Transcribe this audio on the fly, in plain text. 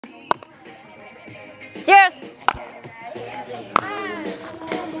Cheers.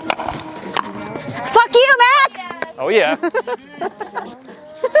 Fuck you, Max. Oh yeah.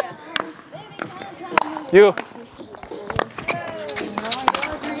 You.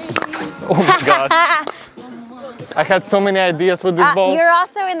 Oh my god. I had so many ideas with this ball. You're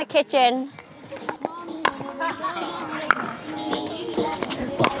also in the kitchen.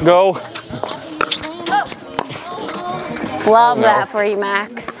 Go. Love that for you,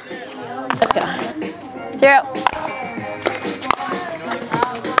 Max. Let's go. 0. Oh.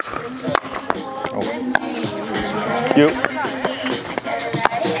 You.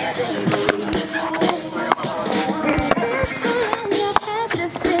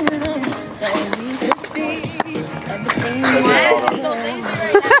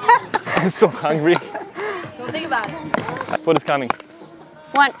 I'm so hungry. Don't think about it. What is coming?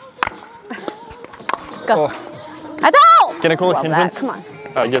 1. Go. Oh. That's all! Can I call it hindrance? Come on.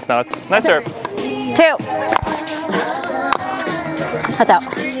 I guess not. Nice serve. 2. That's out.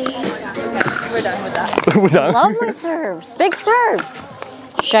 We're done with that. We're done. Love my serves. Big serves.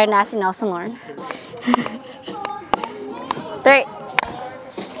 Should I nasty Nelson Lauren? 3.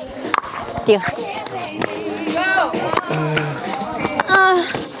 You.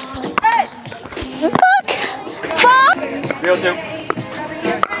 Fuck. Fuck. Real 2.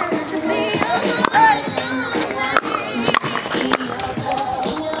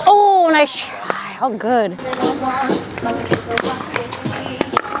 Oh, nice try. Oh, good.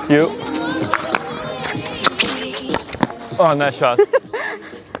 You. Oh, nice shot.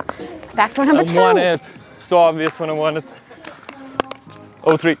 Back door number 2. I won it. So obvious when I won it.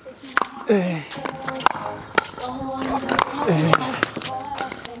 0-3.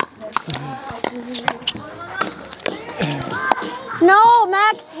 No,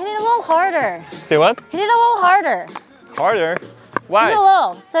 Max, hit it a little harder. Say what? Hit it a little harder. Harder? Why? Just a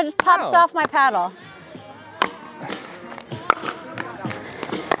little, so it just pops Oh. off my paddle.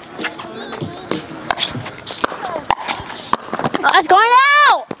 Oh, it's going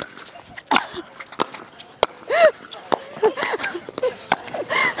out!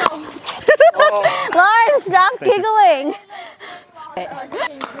 Lauren, stop giggling.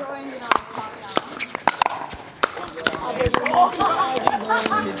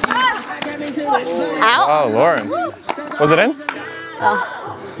 Out? Oh, Lauren. Was it in? Oh.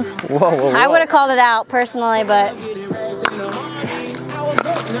 Whoa, whoa, whoa. I would have called it out personally, but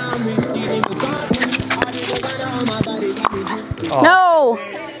Oh. no!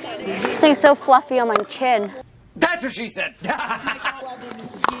 This thing's so fluffy on my chin. That's what she said. That's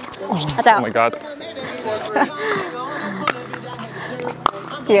out. Oh my god.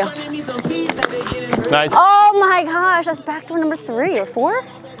 You. Nice. Oh my gosh, that's back door number 3 or 4?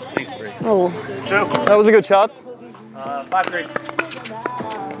 Thanks, 3. Oh. 2. That was a good shot. 5-3.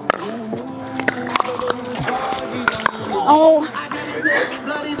 Oh.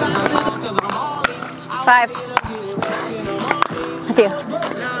 5. That's you.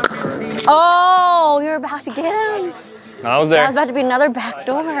 Oh, you're about to get him. I was That there. was about to be another back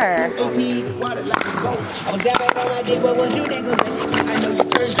door.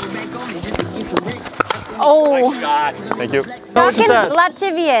 Oh. God. Thank you. Oh, what you said?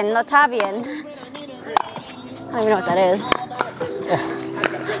 Latvian. I don't even know what that is.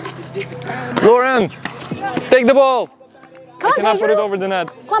 Lauren, take the ball. Come I on, cannot put it Pedro. over the net.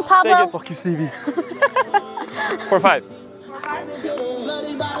 Come on, Take Pablo. it. Fuck you, Stevie. 4-5.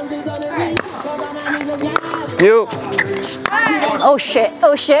 You. Oh shit.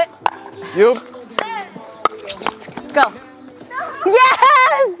 Oh shit. You. Go.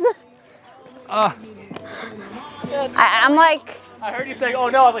 Yes! I'm like, I heard you saying, oh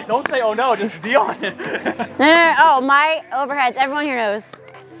no. I was like, don't say oh no, just be on it. no. Oh, my overheads. Everyone here knows.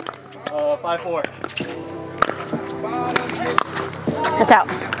 5-4. That's out.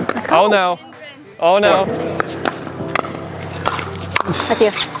 Let's go. Oh no. Oh no. That's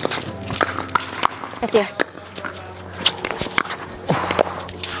you. That's you.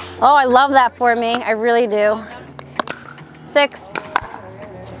 Oh, I love that for me. I really do. 6.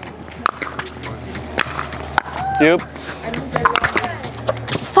 You.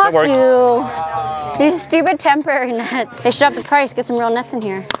 Fuck works. you. These stupid temporary nets. They should up the price. Get some real nets in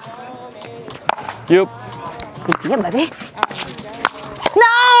here. You. Yeah, baby.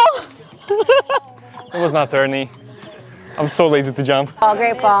 No! It was not turny. I'm so lazy to jump. Oh,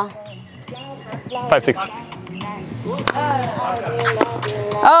 great ball. 5-6.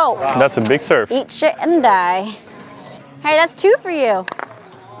 Oh, That's a big serve. eat shit and die. Hey, that's 2 for you.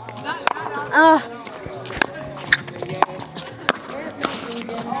 Oh.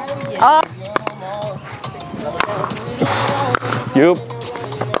 You.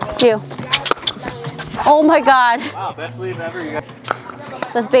 You. Oh my God. Wow, best lead ever. You got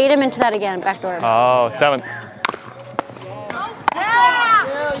Let's bait him into that again, backdoor. Oh, 7.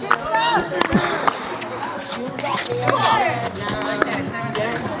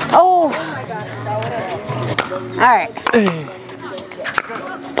 Oh. All right.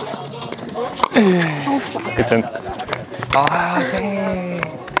 It's in. Ah, dang.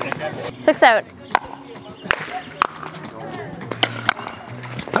 6 out.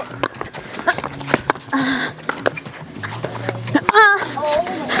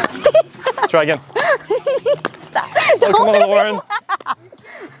 Try again. Stop. Oh, come on, Lauren.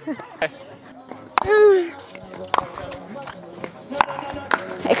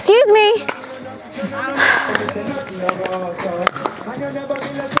 Excuse me.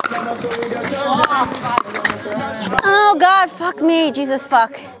 Oh God, fuck me, Jesus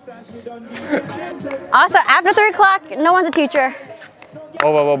fuck. Also, after 3 o'clock, no one's a teacher.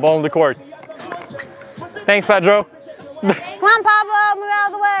 Oh, ball in the court. Thanks, Pedro. Come on, Pablo, move out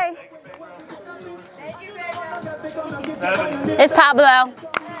of the way. It's Pablo.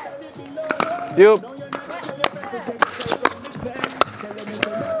 Yup.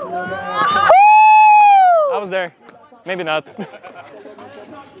 I was there. Maybe not.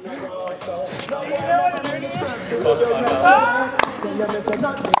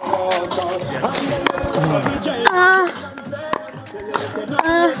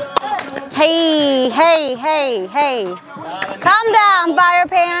 Hey. Calm down, fire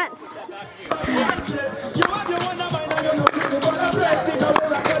pants.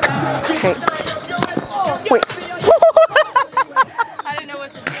 Wait.